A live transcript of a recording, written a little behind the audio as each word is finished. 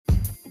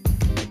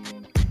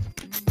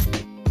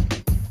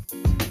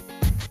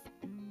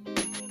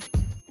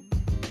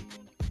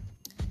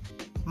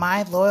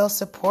My loyal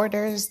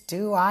supporters,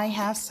 do I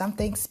have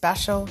something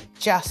special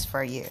just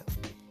for you?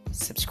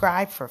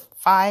 Subscribe for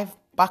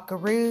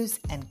 $5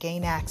 and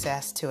gain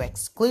access to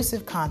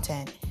exclusive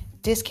content,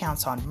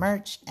 discounts on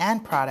merch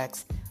and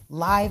products,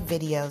 live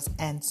videos,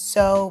 and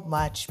so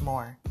much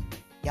more.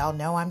 Y'all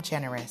know I'm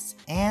generous,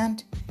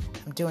 and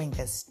I'm doing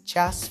this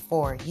just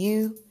for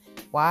you.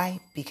 Why?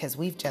 Because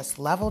we've just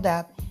leveled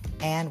up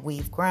and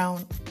we've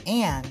grown,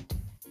 and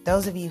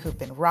those of you who've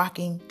been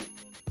rocking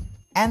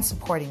and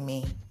supporting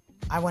me,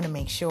 I want to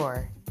make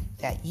sure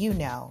that you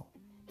know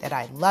that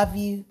I love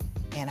you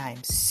and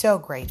I'm so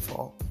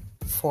grateful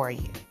for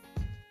you.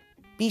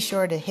 Be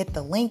sure to hit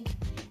the link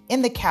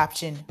in the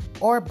caption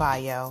or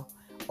bio,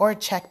 or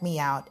check me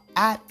out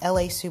at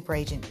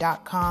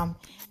laSuperAgent.com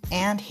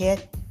and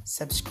hit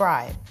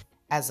subscribe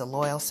as a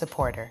loyal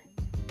supporter.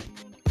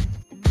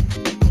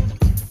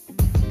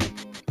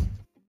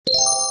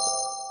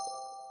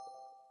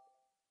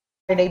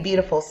 Saturday,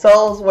 beautiful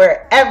souls,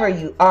 wherever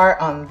you are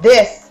on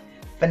this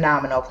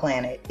phenomenal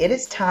planet. It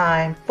is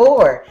time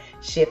for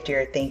Shift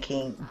Your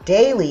Thinking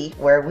Daily,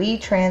 where we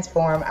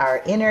transform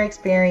our inner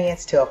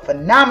experience to a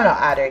phenomenal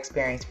outer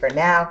experience. For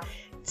now,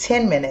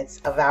 10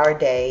 minutes of our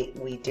day,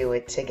 we do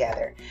it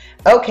together.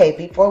 Okay,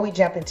 before we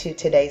jump into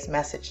today's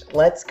message,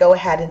 let's go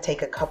ahead and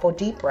take a couple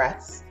deep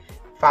breaths.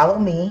 Follow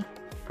me.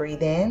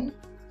 Breathe in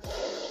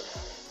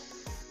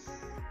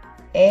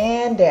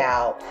and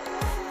out.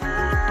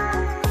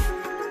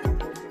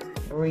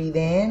 Breathe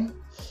in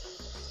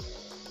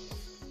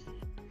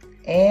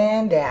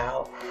and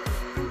out.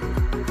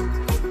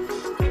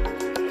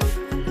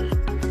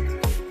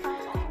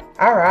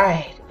 All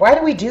right. Why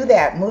do we do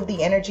that? Move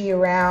the energy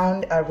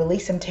around,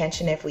 release some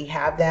tension if we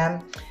have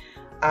them.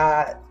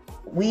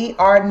 We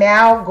are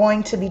now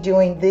going to be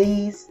doing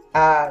these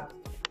top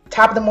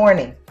of the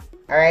morning.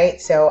 All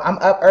right. So I'm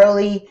up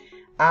early.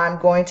 I'm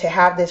going to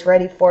have this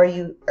ready for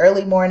you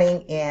early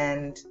morning,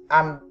 and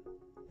I'm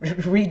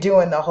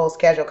redoing the whole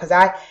schedule because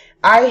I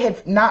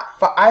had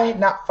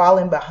not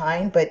fallen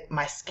behind, but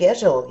my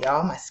schedule,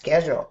 y'all, my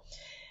schedule.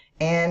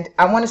 And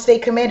I want to stay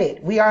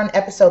committed. We are on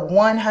episode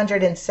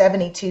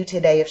 172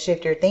 today of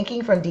Shift Your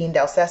Thinking from Dean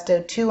Del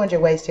Sesto, 200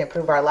 Ways to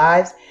Improve Our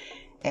Lives.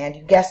 And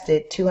you guessed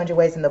it, 200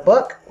 ways in the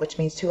book, which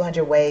means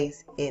 200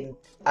 ways in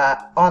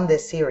on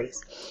this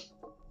series.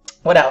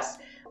 What else?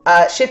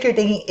 Shift Your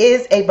Thinking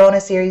is a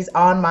bonus series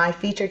on my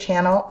feature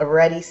channel,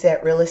 Ready,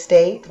 Set, Real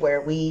Estate,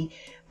 where we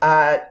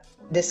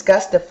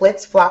discuss the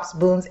flips, flops,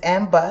 booms,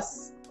 and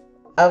busts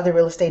of the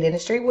real estate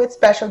industry with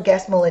special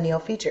guest millennial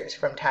features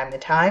from time to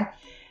time.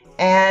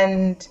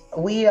 And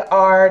we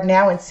are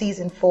now in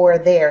season 4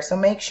 there. So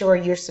make sure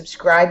you're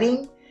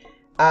subscribing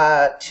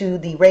to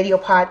the radio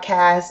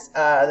podcast,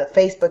 the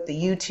Facebook, the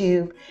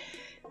YouTube.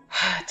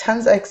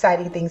 Tons of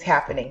exciting things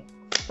happening.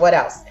 What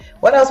else?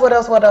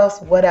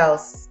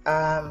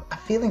 I'm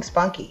feeling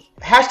spunky.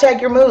 Hashtag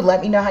your mood.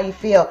 Let me know how you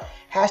feel.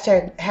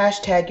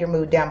 Hashtag your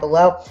mood down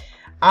below.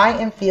 I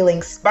am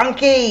feeling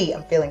spunky.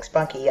 I'm feeling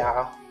spunky,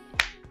 y'all.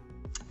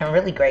 I'm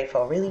really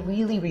grateful.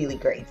 Really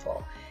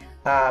grateful.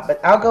 But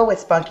I'll go with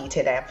spunky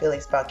today. I'm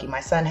feeling spunky. My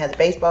son has a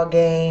baseball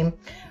game.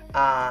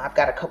 I've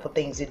got a couple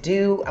things to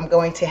do. I'm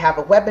going to have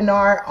a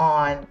webinar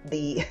on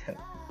the...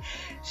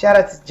 Shout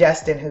out to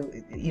Justin, who,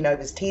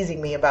 was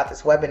teasing me about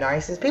this webinar.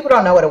 He says, people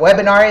don't know what a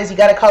webinar is. You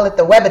got to call it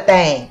the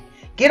Web-a-thing.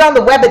 Get on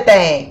the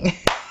Web-a-thing.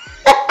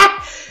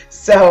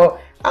 So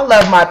I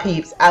love my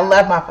peeps. I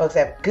love my folks. I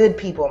have good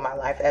people in my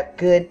life.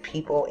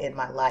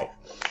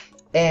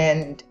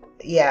 And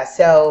yeah,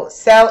 so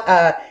selling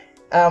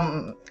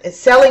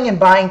and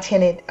buying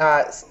tenant.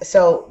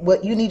 So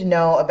what you need to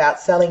know about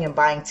selling and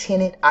buying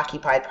tenant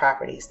occupied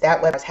properties.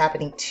 That webinar is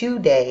happening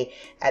today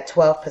at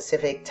 12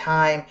 Pacific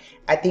time.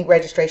 I think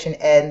registration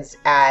ends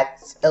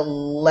at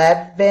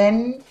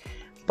 11.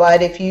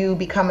 But if you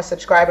become a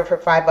subscriber for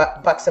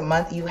 $5 a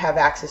month, you have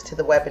access to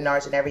the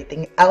webinars and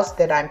everything else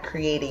that I'm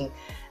creating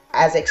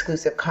as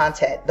exclusive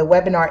content. The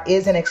webinar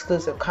is an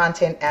exclusive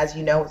content. As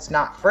you know, it's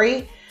not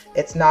free.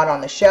 It's not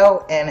on the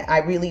show. And I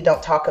really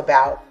don't talk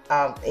about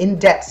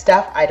in-depth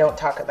stuff. I don't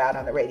talk about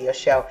on the radio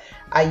show.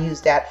 I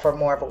use that for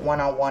more of a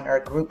one-on-one or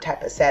a group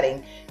type of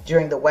setting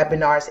during the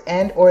webinars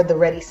and or the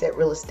Ready, Set,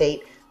 Real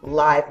Estate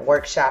live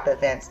workshop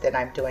events that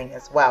I'm doing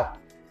as well.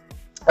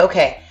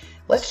 Okay,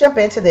 let's jump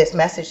into this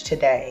message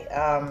today.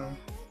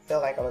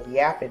 Feel like I was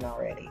yapping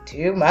already.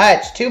 Too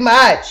much.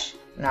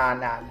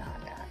 Nah.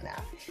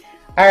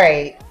 All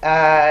right,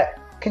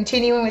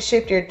 continuing with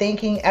Shift Your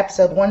Thinking,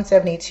 episode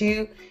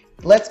 172.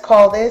 Let's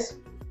call this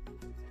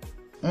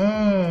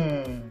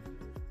Learn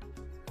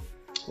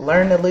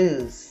to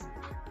Lose.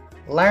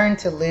 Learn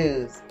to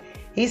lose.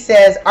 He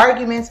says,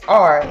 arguments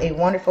are a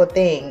wonderful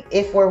thing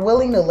if we're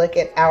willing to look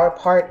at our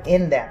part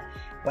in them.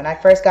 When I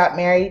first got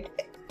married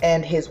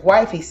and his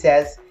wife, he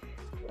says,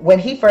 when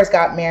he and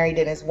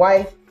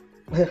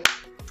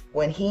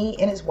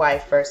his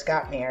wife first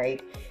got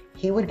married,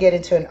 he would get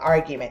into an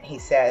argument. He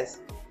says,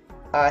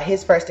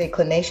 his first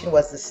inclination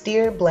was to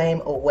steer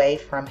blame away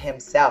from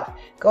himself.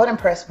 Go ahead and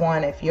press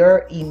 1 if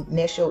your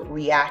initial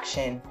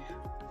reaction,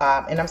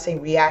 and I'm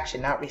saying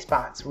reaction, not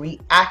response,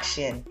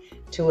 reaction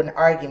to an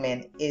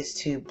argument is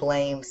to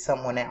blame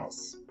someone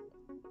else.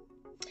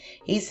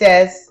 He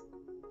says,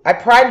 I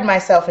prided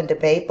myself in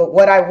debate, but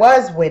what I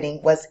was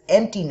winning was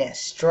emptiness,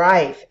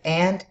 strife,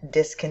 and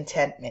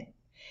discontentment.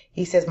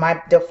 He says,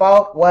 my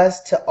default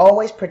was to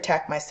always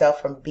protect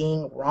myself from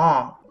being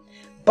wrong.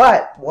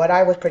 But what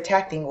I was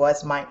protecting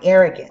was my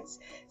arrogance,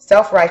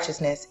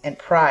 self-righteousness, and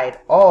pride,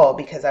 all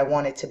because I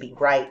wanted to be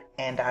right,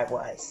 and I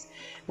was.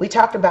 We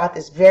talked about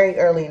this very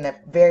early in the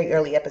very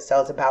early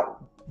episodes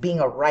about being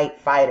a right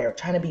fighter,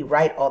 trying to be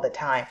right all the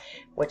time,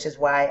 which is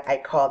why I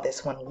call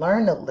this one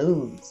Learn to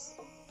Lose.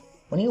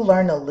 When you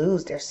learn to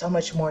lose, there's so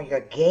much more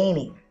you're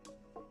gaining.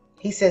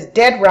 He says,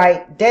 dead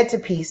right, dead to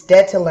peace,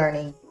 dead to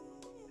learning,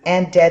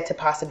 and dead to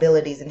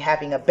possibilities and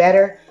having a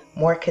better,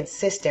 more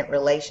consistent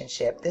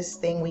relationship. This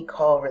thing we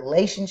call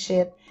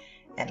relationship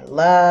and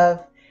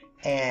love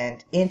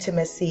and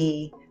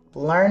intimacy.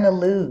 Learn to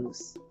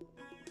lose.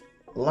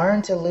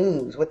 Learn to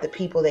lose with the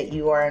people that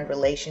you are in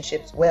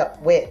relationships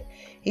with.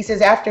 He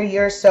says, after a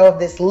year or so of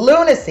this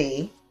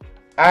lunacy,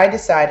 I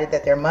decided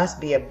that there must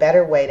be a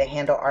better way to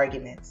handle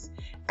arguments.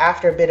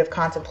 After a bit of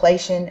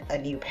contemplation, a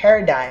new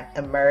paradigm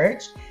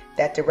emerged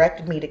that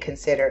directed me to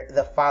consider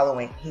the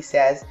following. He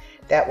says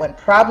that when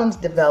problems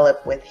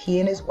develop with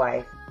he and his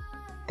wife,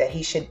 that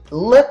he should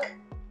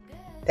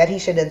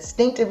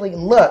instinctively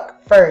look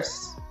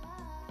first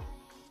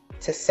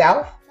to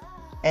self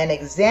and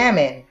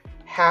examine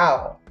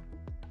how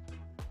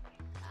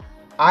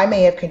I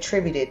may have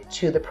contributed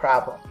to the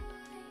problem.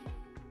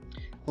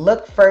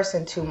 Look first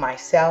into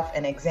myself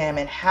and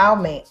examine how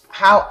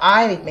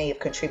I may have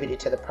contributed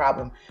to the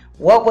problem.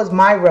 What was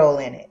my role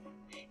in it?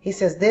 He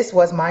says this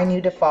was my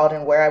new default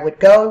and where I would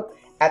go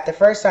at the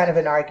first sign of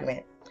an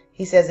argument.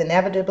 He says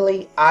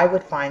inevitably I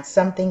would find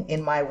something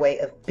in my way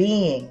of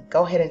being.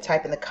 Go ahead and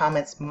type in the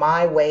comments,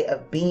 my way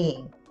of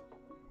being.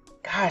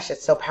 Gosh,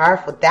 it's so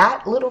powerful.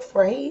 That little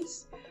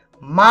phrase,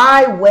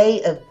 my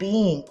way of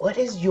being. What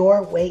is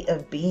your way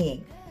of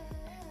being?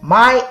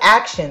 My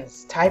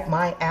actions, type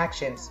my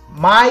actions.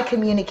 My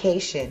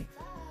communication,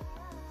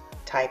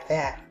 type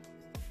that.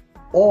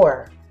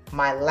 Or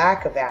my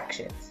lack of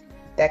actions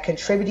that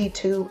contributed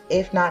to,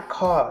 if not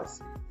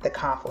caused, the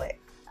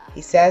conflict.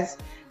 He says,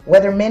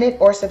 whether minute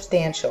or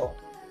substantial.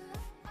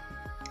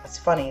 It's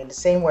funny, the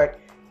same word,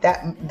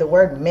 the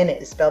word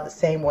minute is spelled the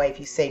same way if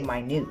you say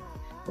minute.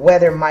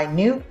 Whether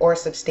minute or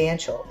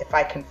substantial, if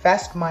I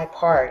confessed my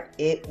part,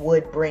 it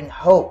would bring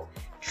hope,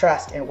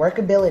 trust, and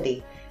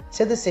workability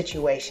to the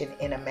situation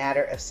in a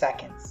matter of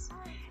seconds.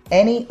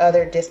 Any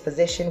other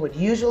disposition would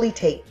usually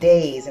take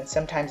days and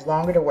sometimes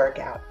longer to work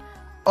out,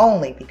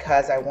 only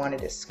because I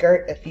wanted to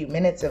skirt a few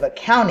minutes of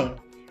accounting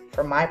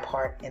for my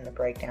part in the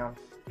breakdown.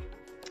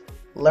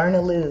 Learn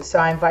to lose. So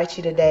I invite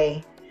you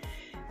today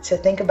to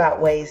think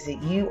about ways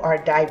that you are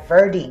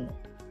diverting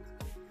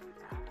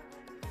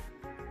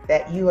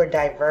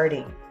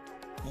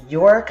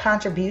your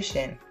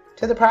contribution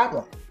to the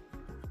problem.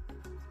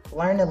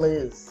 Learn to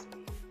lose.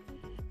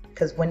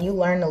 Because when you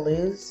learn to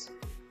lose,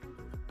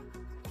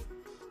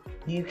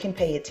 you can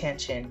pay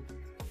attention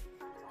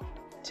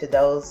to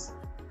those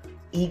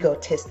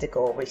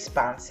egotistical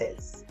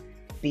responses,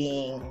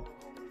 being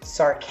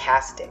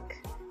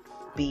sarcastic,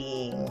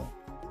 being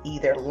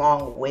either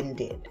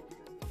long-winded,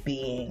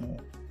 being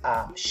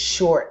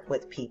short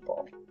with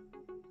people.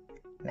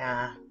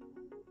 Nah,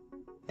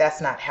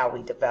 that's not how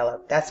we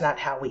develop. That's not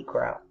how we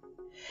grow.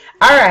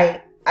 All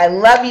right. I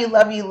love you,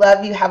 love you,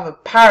 love you. Have a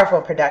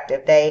powerful,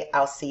 productive day.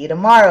 I'll see you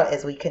tomorrow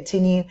as we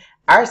continue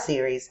our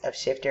series of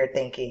Shift Your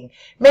Thinking.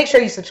 Make sure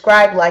you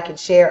subscribe, like, and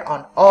share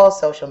on all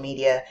social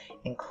media,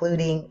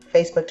 including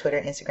Facebook,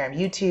 Twitter, Instagram,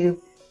 YouTube,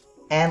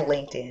 and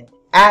LinkedIn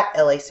at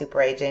LA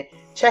Super Agent.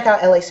 Check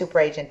out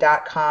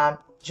LASuperAgent.com.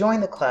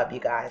 Join the club, you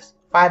guys.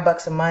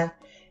 $5 a month.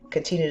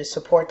 Continue to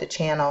support the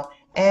channel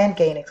and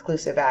gain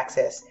exclusive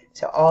access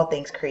to all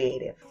things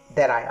creative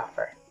that I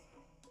offer.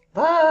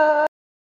 Bye.